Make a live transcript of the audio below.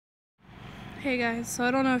Hey guys, so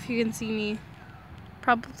I don't know if you can see me.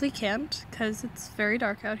 Probably can't, because it's very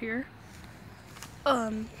dark out here.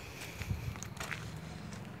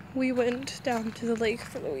 We went down to the lake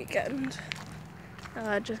for the weekend.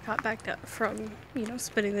 Just got back down from,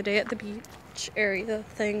 spending the day at the beach area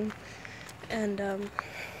thing. And,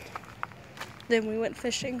 then we went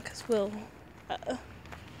fishing, because Will,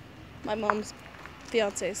 my mom's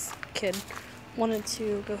fiance's kid, wanted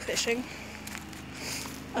to go fishing.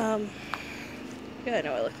 Yeah, I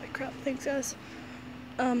know I look like crap. Thanks, guys.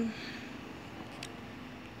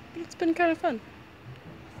 It's been kind of fun.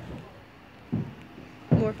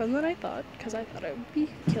 More fun than I thought, because I thought it would be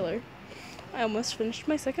killer. I almost finished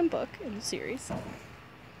my second book in the series.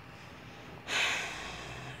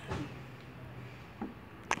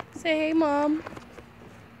 Say hey, Mom.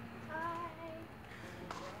 Hi.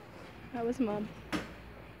 That was Mom.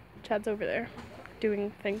 Chad's over there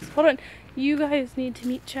doing things. Hold on. You guys need to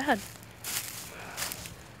meet Chad.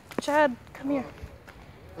 Chad, come here.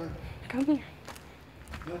 Come here.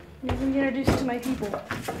 You're gonna be introduced to my people.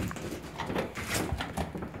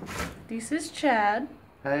 This is Chad.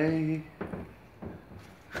 Hey.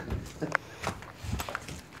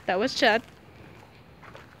 That was Chad.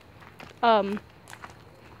 The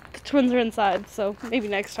twins are inside, so maybe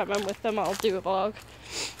next time I'm with them I'll do a vlog.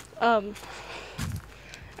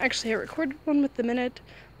 Actually I recorded one with them in it,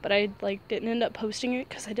 but I didn't end up posting it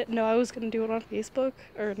because I didn't know I was gonna do it on Facebook,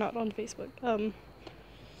 or not on Facebook.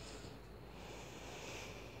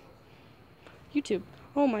 YouTube.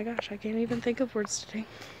 Oh my gosh, I can't even think of words today.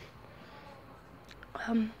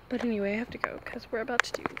 But anyway, I have to go because we're about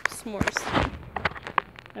to do s'mores.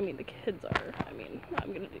 I mean, the kids are. I'm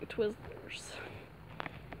gonna do Twizzlers.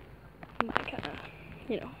 And that kind of,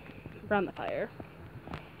 around the fire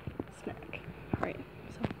snack. Alright,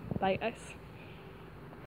 so bye guys.